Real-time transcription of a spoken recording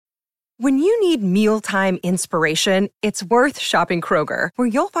When you need mealtime inspiration, it's worth shopping Kroger, where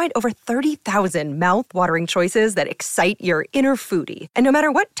you'll find over 30,000 mouth-watering choices that excite your inner foodie. And no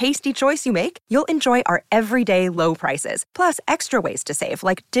matter what tasty choice you make, you'll enjoy our everyday low prices, plus extra ways to save,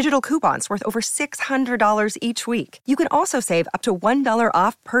 like digital coupons worth over $600 each week. You can also save up to $1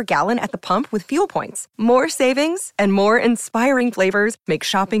 off per gallon at the pump with fuel points. More savings and more inspiring flavors make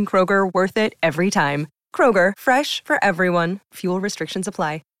shopping Kroger worth it every time. Kroger, fresh for everyone. Fuel restrictions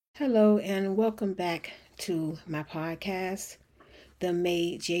apply. Hello and welcome back to my podcast, The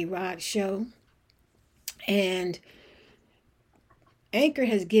May J. Rod Show. And Anchor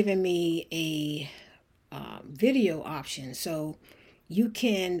has given me a video option, so you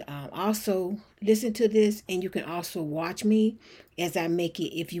can also listen to this, and you can also watch me as I make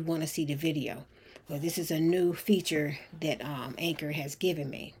it if you want to see the video. Well, this is a new feature that Anchor has given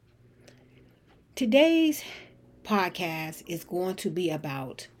me. Today's podcast is going to be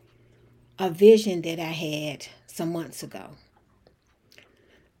about a vision that I had some months ago.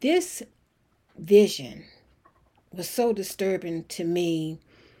 This vision was so disturbing to me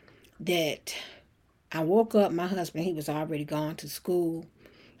that I woke up. My husband, he was already gone to school.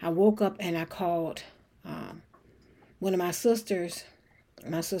 I woke up and I called one of my sisters,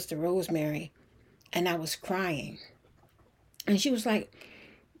 my sister Rosemary, and I was crying. And she was like,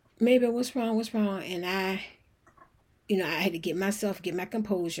 "Maybe what's wrong? What's wrong?" And I had to get my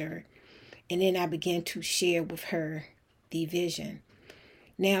composure. And then I began to share with her the vision.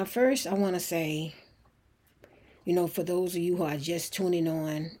 Now, first, I want to say, for those of you who are just tuning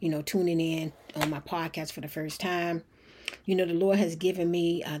in on my podcast for the first time, the Lord has given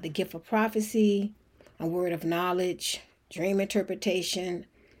me the gift of prophecy, a word of knowledge, dream interpretation,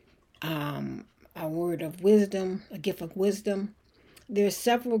 a word of wisdom, a gift of wisdom. There's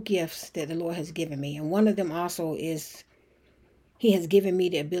several gifts that the Lord has given me. And one of them also is He has given me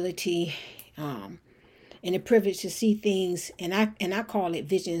the ability and the privilege to see things, and I call it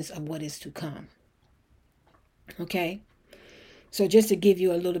visions of what is to come. Okay, so just to give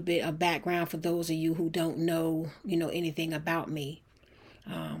you a little bit of background for those of you who don't know, anything about me,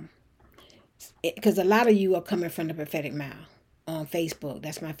 because a lot of you are coming from the Prophetic Mouth on Facebook.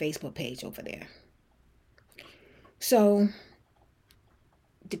 That's my Facebook page over there. So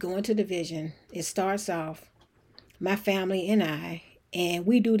to go into the vision, it starts off my family and I. And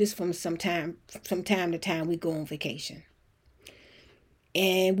we do this from time to time. We go on vacation.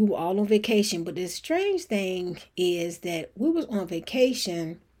 And we were all on vacation. But the strange thing is that we was on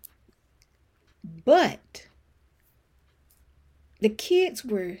vacation, but the kids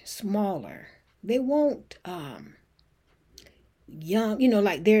were smaller. They weren't young,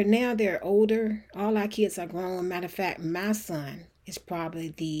 like they're older. All our kids are grown. Matter of fact, my son is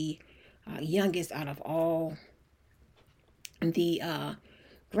probably the youngest out of all the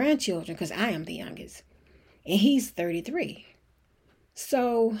grandchildren, because I am the youngest, and he's 33.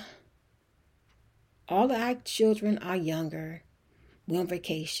 So all of our children are younger. We're on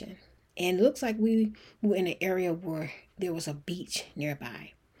vacation, and it looks like we were in an area where there was a beach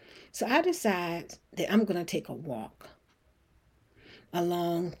nearby. So I decide that I'm going to take a walk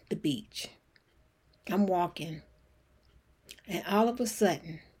along the beach. I'm walking, and all of a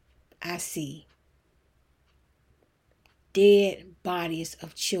sudden I see dead bodies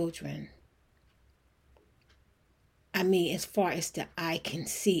of children. I mean, as far as the eye can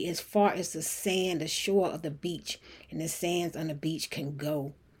see, as far as the sand, the shore of the beach and the sands on the beach can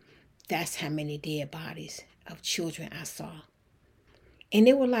go, that's how many dead bodies of children I saw. And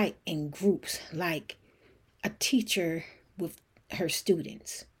they were like in groups, like a teacher with her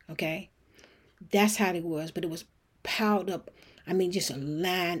students, okay? That's how it was, but it was piled up. I mean, just a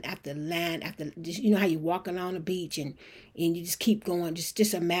line after line after, just, how you walk along the beach and you just keep going.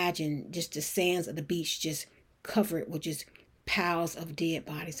 Just imagine just the sands of the beach just covered with just piles of dead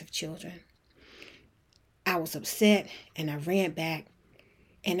bodies of children. I was upset and I ran back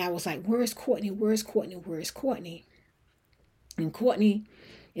and I was like, "Where's Courtney? Where's Courtney? Where's Courtney?" And Courtney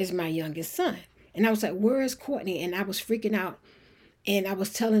is my youngest son. And I was like, "Where's Courtney?" And I was freaking out and I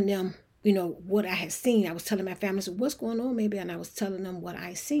was telling them, what I had seen. I was telling my family, so what's going on, maybe? And I was telling them what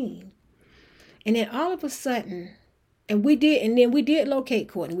I seen. And then all of a sudden, we did locate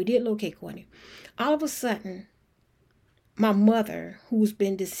Courtney. All of a sudden, my mother, who's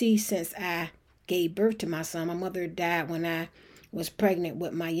been deceased since I gave birth to my son, my mother died when I was pregnant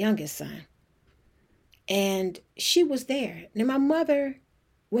with my youngest son. And she was there. Now my mother,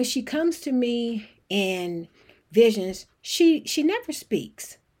 when she comes to me in visions, she never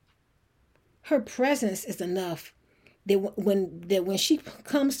speaks. Her presence is enough that when she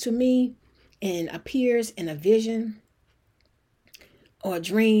comes to me and appears in a vision, or a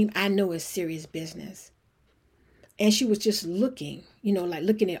dream, I know it's serious business. And she was just looking, like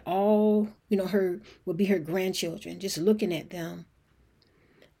looking at all, her would be her grandchildren, just looking at them.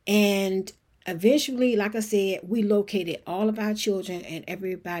 And eventually, like I said, we located all of our children and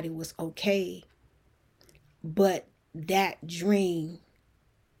everybody was okay. But that dream,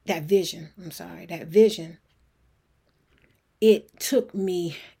 that vision, it took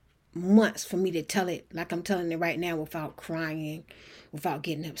me months for me to tell it like I'm telling it right now without crying, without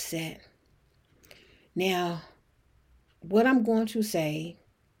getting upset. Now, what I'm going to say,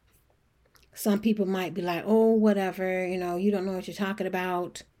 some people might be like, oh, whatever, you don't know what you're talking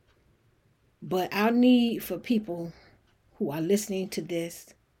about. But I need for people who are listening to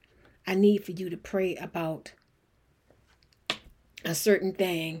this, I need for you to pray about a certain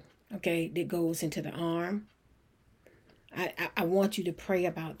thing, okay, that goes into the arm. I want you to pray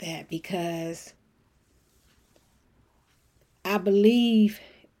about that because I believe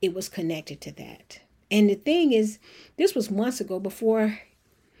it was connected to that. And the thing is, this was months ago before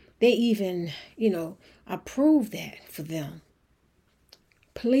they even, approved that for them.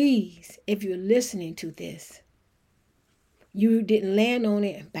 Please, if you're listening to this, you didn't land on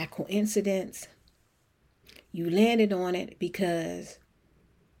it by coincidence. You landed on it because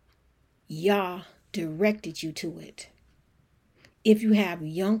Yah directed you to it. If you have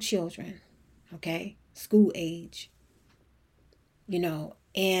young children, okay, school age,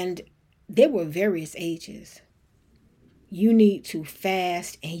 and there were various ages, you need to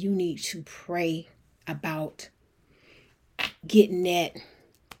fast and you need to pray about getting that.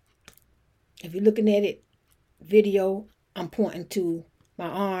 If you're looking at it, video, I'm pointing to my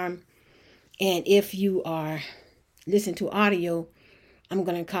arm. And if you are listening to audio, I'm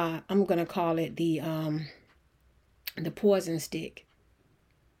gonna call it the poison stick.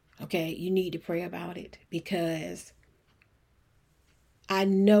 Okay, you need to pray about it because I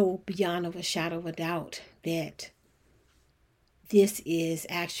know beyond of a shadow of a doubt that this is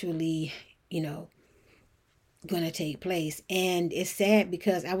actually, going to take place. And it's sad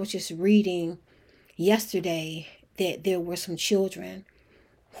because I was just reading yesterday that there were some children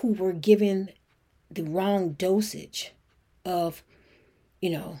who were given the wrong dosage of,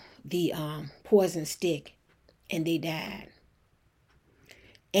 the poison stick and they died.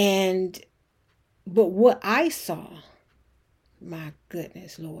 But what I saw, my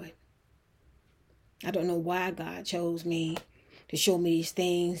goodness, Lord, I don't know why God chose me to show me these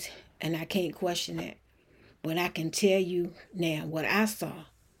things, and I can't question it. But I can tell you now what I saw.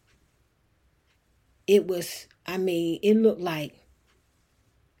 It looked like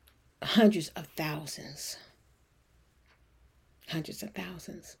hundreds of thousands. Hundreds of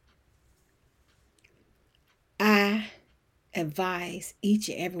thousands. I advise each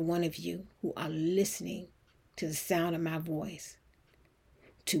and every one of you who are listening to the sound of my voice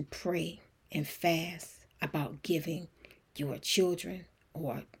to pray and fast about giving your children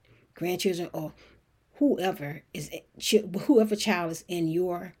or grandchildren or whoever child is in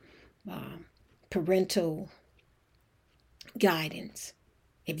your parental guidance.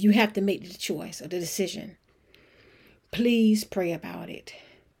 If you have to make the choice or the decision, please pray about it.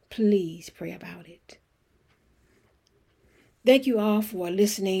 Please pray about it. Thank you all for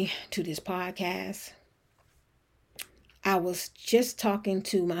listening to this podcast. I was just talking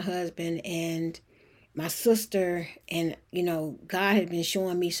to my husband and my sister, and God had been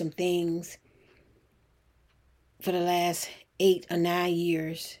showing me some things for the last 8 or 9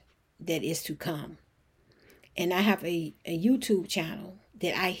 years that is to come. And I have a YouTube channel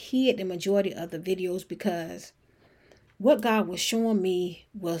that I hid the majority of the videos because what God was showing me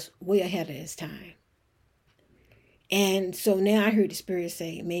was way ahead of his time. And so now I heard the Spirit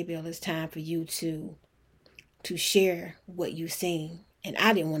say, Maybelle, it's time for you to share what you've seen. And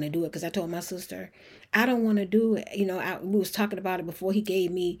I didn't want to do it because I told my sister, I don't want to do it. We was talking about it before he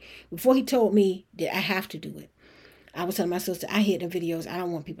told me that I have to do it. I was telling my sister, I hid the videos. I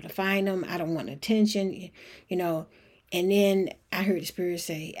don't want people to find them. I don't want attention, And then I heard the Spirit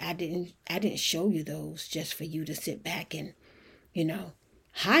say, I didn't show you those just for you to sit back and,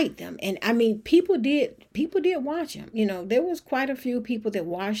 hide them. And I mean, people did watch them. There was quite a few people that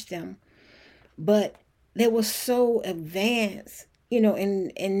watched them, but they were so advanced,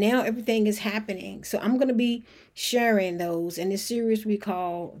 and now everything is happening. So I'm going to be sharing those in this series we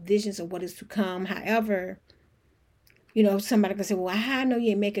call Visions of What Is to Come. However, somebody can say, well, how I know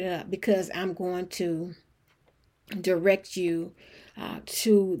you ain't making it up? Because I'm going to direct you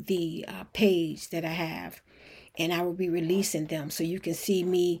to the page that I have, and I will be releasing them so you can see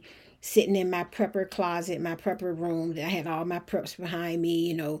me, sitting in my prepper closet, my prepper room. I had all my preps behind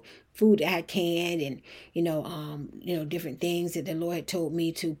me, food that I had canned and, different things that the Lord had told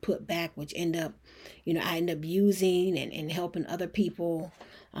me to put back, which I end up using and helping other people.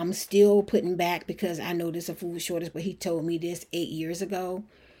 I'm still putting back because I know there's a food shortage, but he told me this 8 years ago.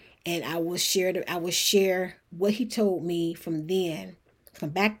 And I will share what he told me from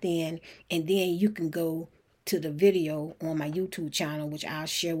back then, and then you can go to the video on my YouTube channel, which I'll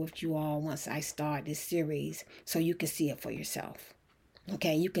share with you all once I start this series, so you can see it for yourself.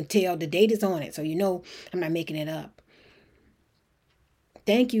 Okay, you can tell the date is on it, so I'm not making it up.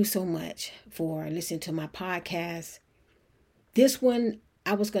 Thank you so much for listening to my podcast. This one,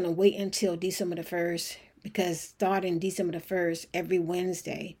 I was going to wait until December the 1st, because starting December the 1st, every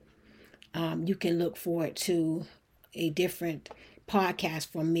Wednesday, you can look forward to a different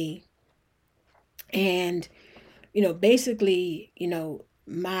podcast from me. And, basically,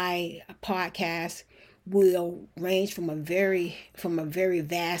 my podcast will range from a very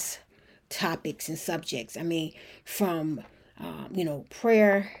vast topics and subjects. I mean, from,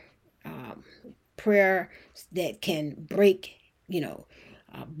 prayer that can break,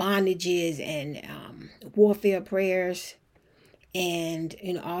 bondages and warfare prayers. And,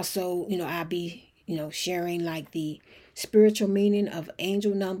 also, I'll be, sharing like the spiritual meaning of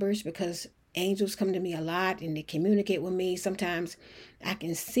angel numbers, because angels come to me a lot and they communicate with me. Sometimes I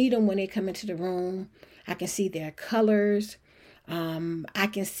can see them when they come into the room. I can see their colors. I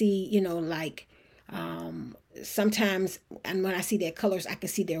can see, sometimes, and when I see their colors, I can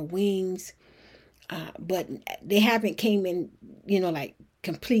see their wings. But they haven't came in,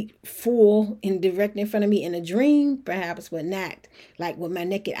 complete full and direct in front of me in a dream, perhaps, but not like with my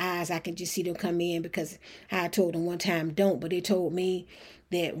naked eyes. I can just see them come in, because I told them one time don't, but they told me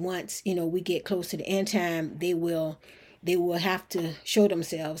that once we get close to the end time, they will have to show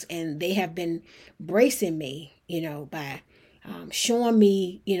themselves, and they have been bracing me by showing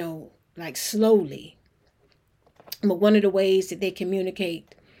me like slowly. But one of the ways that they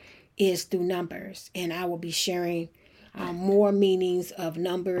communicate is through numbers, and I will be sharing more meanings of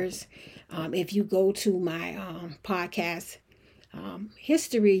numbers. If you go to my podcast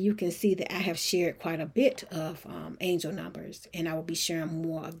history, you can see that I have shared quite a bit of angel numbers, and I will be sharing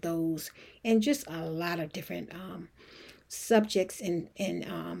more of those, and just a lot of different subjects and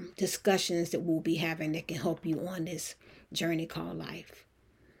discussions that we'll be having that can help you on this journey called life.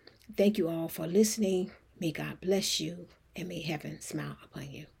 Thank you all for listening. May God bless you, and may heaven smile upon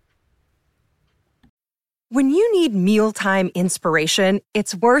you. When you need mealtime inspiration,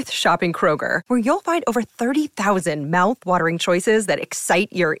 it's worth shopping Kroger, where you'll find over 30,000 mouth-watering choices that excite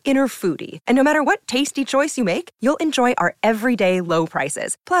your inner foodie. And no matter what tasty choice you make, you'll enjoy our everyday low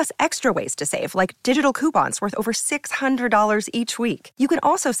prices, plus extra ways to save, like digital coupons worth over $600 each week. You can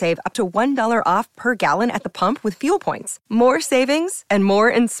also save up to $1 off per gallon at the pump with fuel points. More savings and more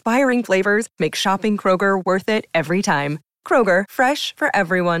inspiring flavors make shopping Kroger worth it every time. Kroger, fresh for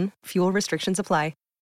everyone. Fuel restrictions apply.